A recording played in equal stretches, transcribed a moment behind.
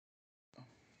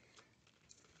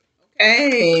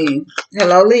Hey,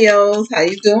 hello Leos. How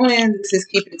you doing? This is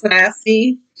Keep It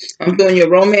Classy. I'm doing your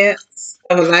romance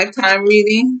of a lifetime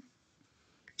reading.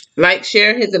 Like,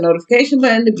 share, hit the notification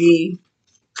button to be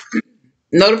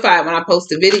notified when I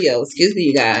post a video. Excuse me,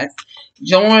 you guys.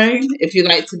 Join if you'd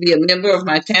like to be a member of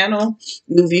my channel.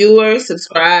 New viewers,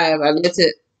 subscribe. I want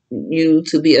you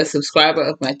to be a subscriber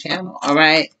of my channel. All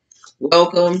right.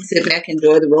 Welcome. Sit back,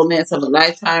 enjoy the romance of a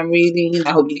lifetime reading.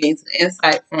 I hope you gain some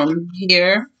insight from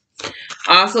here.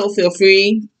 Also, feel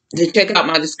free to check out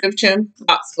my description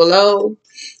box below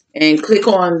and click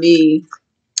on the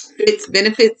Fits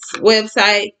Benefits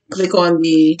website. Click on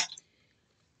the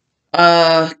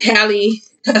Cali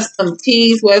Custom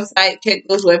Tees website. Check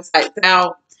those websites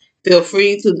out. Feel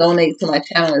free to donate to my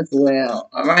channel as well.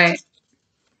 All right.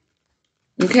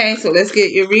 Okay, so let's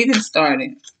get your reading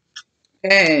started.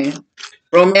 Okay.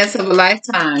 Romance of a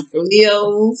Lifetime for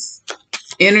Leo's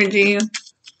energy.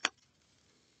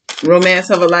 Romance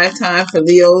of a Lifetime for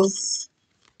Leo's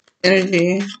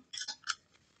energy.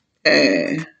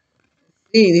 Okay.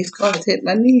 See, these cards hit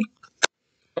my knee.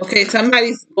 Okay,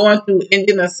 somebody's going through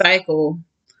ending a cycle.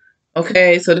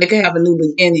 Okay, so they can have a new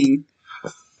beginning.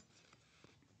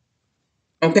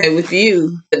 Okay, with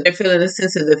you, but they're feeling a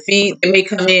sense of defeat. They may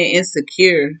come in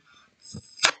insecure.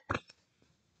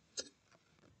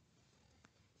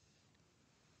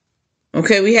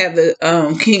 Okay, we have the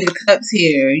King of Cups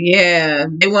here. Yeah,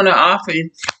 they want to offer.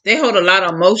 They hold a lot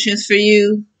of emotions for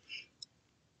you,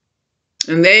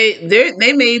 and they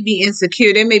may be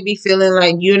insecure. They may be feeling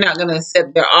like you're not going to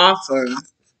accept their offer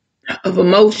of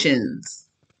emotions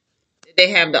that they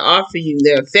have to offer you,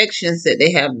 their affections that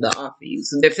they have to offer you.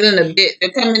 So they're feeling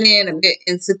they're coming in a bit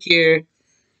insecure.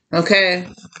 Okay,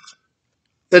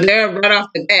 so they're right off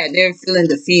the bat, they're feeling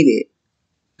defeated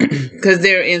because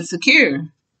they're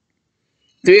insecure.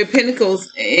 Three of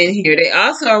Pentacles in here. They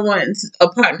also are wanting a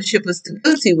partnership of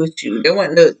stability with you. They're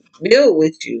wanting to build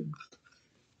with you.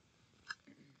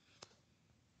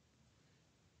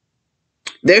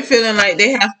 They're feeling like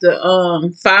they have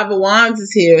to, Five of Wands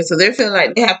is here. So they're feeling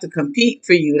like they have to compete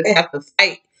for you. They have to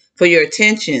fight for your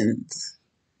attentions.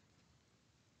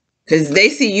 Because they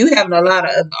see you having a lot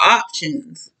of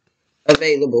options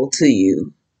available to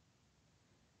you.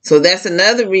 So that's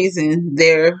another reason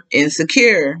they're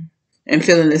insecure and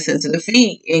feeling a sense of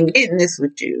defeat in getting this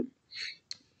with you.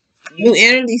 You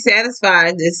innerly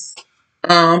satisfy this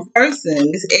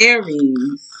person, this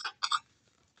Aries.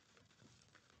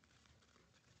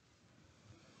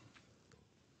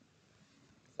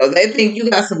 So they think you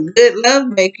got some good love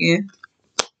making.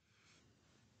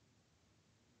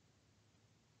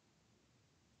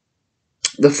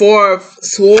 The Four of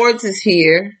Swords is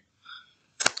here.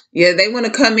 Yeah, they want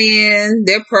to come in.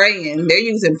 They're praying. They're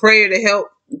using prayer to help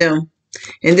them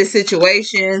in this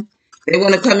situation. They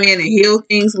want to come in and heal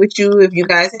things with you. If you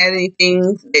guys had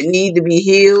anything that need to be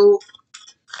healed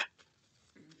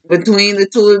between the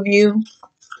two of you.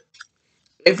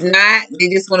 If not, they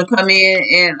just want to come in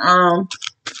and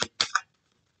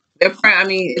they're praying. I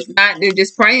mean, if not, they're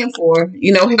just praying for,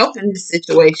 helping this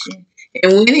situation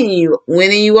and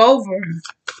winning you over.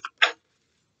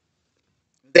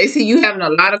 They see you having a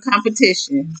lot of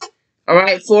competition. All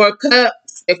right, Four of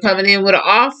Cups. They're coming in with an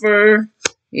offer.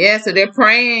 Yeah, so they're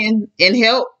praying and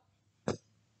help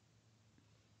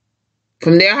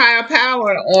from their higher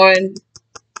power on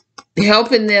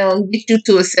helping them get you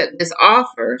to accept this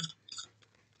offer.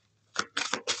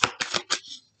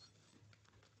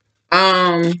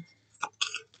 Um,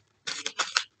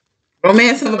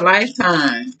 Romance of a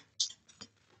Lifetime.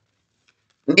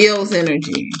 Leo's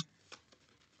energy.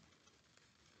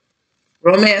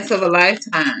 Romance of a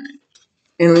Lifetime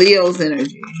in Leo's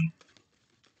energy.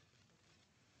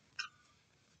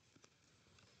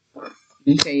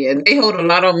 Okay, yeah, they hold a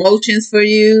lot of emotions for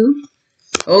you.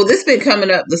 Oh, this been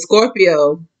coming up. The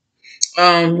Scorpio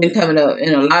been coming up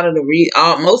in a lot of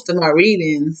most of my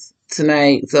readings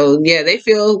tonight. So yeah, they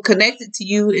feel connected to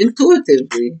you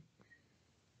intuitively.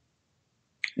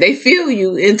 They feel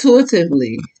you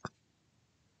intuitively.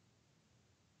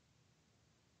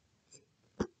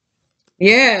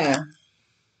 Yeah.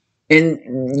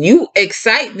 And you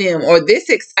excite them, or this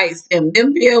excites them.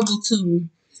 Them to be able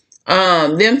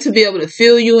to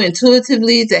feel you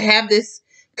intuitively, to have this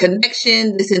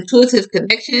connection, this intuitive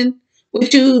connection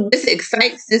with you. This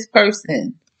excites this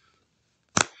person.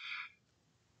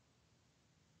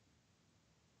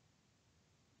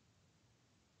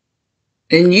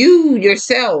 And you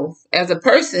yourself, as a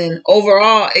person,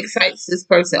 overall excites this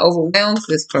person, overwhelms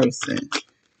this person.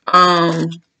 Um,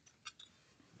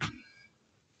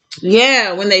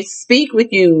 yeah, when they speak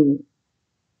with you,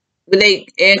 when they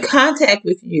in contact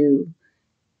with you,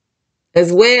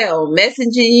 as well.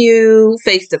 Messaging you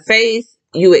face to face,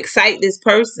 you excite this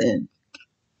person.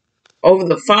 Over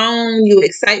the phone, you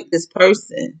excite this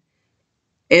person.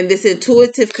 And this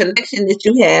intuitive connection that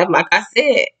you have, like I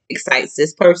said, excites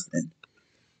this person.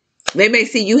 They may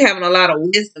see you having a lot of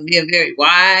wisdom, being very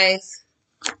wise.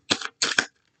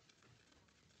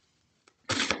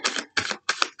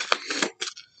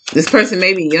 This person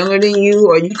may be younger than you,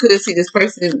 or you could see this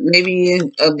person maybe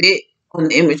a bit on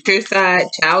the immature side,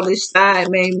 childish side,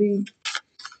 maybe.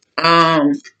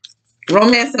 Um,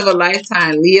 Romance of a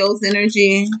lifetime, Leo's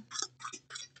energy.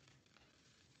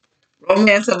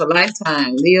 Romance of a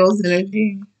lifetime, Leo's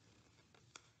energy.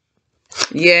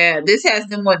 Yeah, this has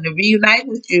them wanting to reunite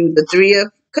with you, the Three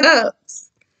of Cups.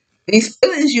 These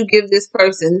feelings you give this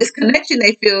person, this connection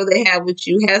they feel they have with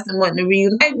you, has them wanting to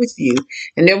reunite with you.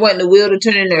 And they're wanting the wheel to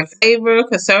turn in their favor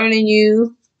concerning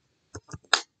you.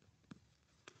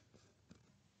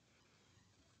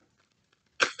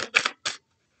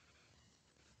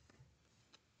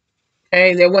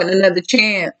 Okay, they're wanting another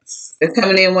chance. They're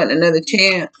coming in wanting another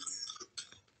chance.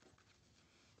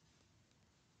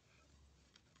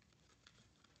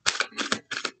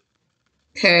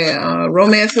 Okay,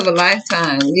 romance of a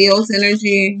lifetime, Leo's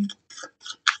energy.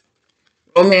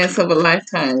 Romance of a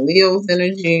lifetime, Leo's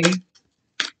energy.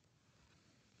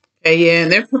 Okay, yeah,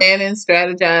 and they're planning,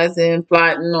 strategizing,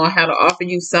 plotting on how to offer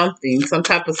you something, some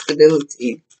type of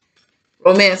stability.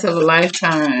 Romance of a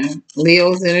lifetime,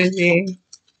 Leo's energy.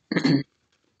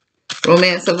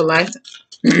 Romance of a lifetime.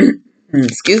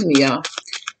 Excuse me, y'all.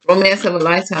 Romance of a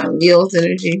lifetime, Leo's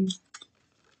energy.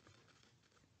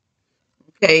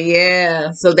 Okay,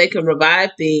 yeah. So they can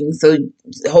revive things. So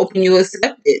hoping you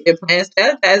accept it. They're planning,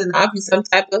 strategizing, offer you some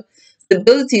type of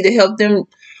stability to help them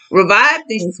revive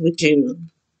things with you.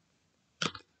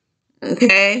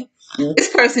 Okay?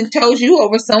 This person chose you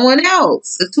over someone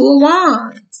else. The Two of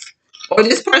Wands. Or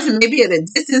this person may be at a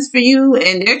distance for you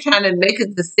and they're trying to make a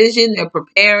decision. They're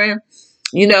preparing,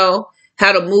 you know,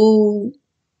 how to move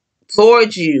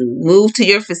towards you, move to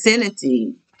your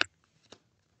vicinity.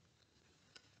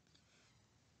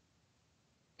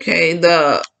 Okay,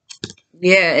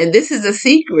 and this is a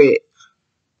secret.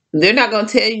 They're not going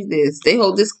to tell you this. They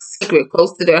hold this secret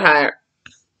close to their heart.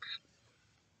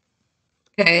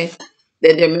 Okay,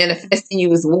 that they're manifesting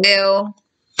you as well.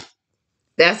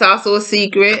 That's also a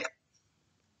secret.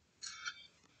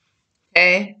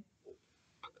 Okay,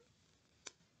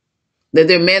 that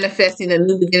they're manifesting a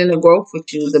new beginning of growth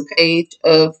with you. The Page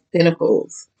of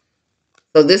Pentacles.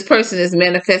 So this person is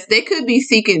manifest. They could be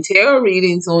seeking tarot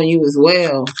readings on you as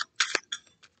well.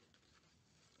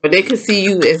 Or they could see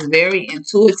you as very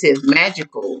intuitive,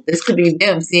 magical. This could be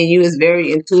them seeing you as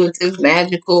very intuitive,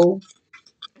 magical.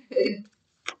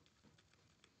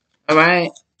 All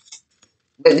right.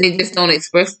 But they just don't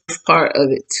express this part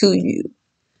of it to you.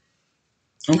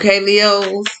 Okay,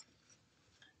 Leos.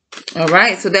 All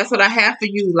right. So that's what I have for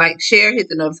you. Like, share, hit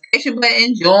the notification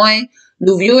button, join.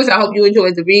 New viewers, I hope you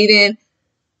enjoyed the reading.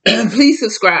 Please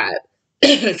subscribe.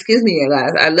 Excuse me,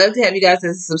 guys. I'd love to have you guys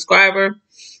as a subscriber.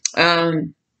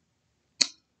 You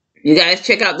guys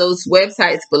check out those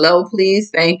websites below, please.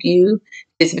 Thank you.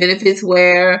 It's Benefits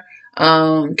Wear,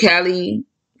 Cali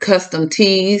Custom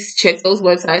Tees. Check those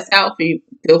websites out.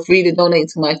 Feel free to donate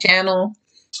to my channel.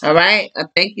 All right. I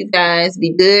thank you guys.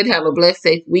 Be good. Have a blessed,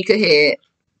 safe week ahead.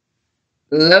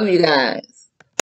 Love you guys.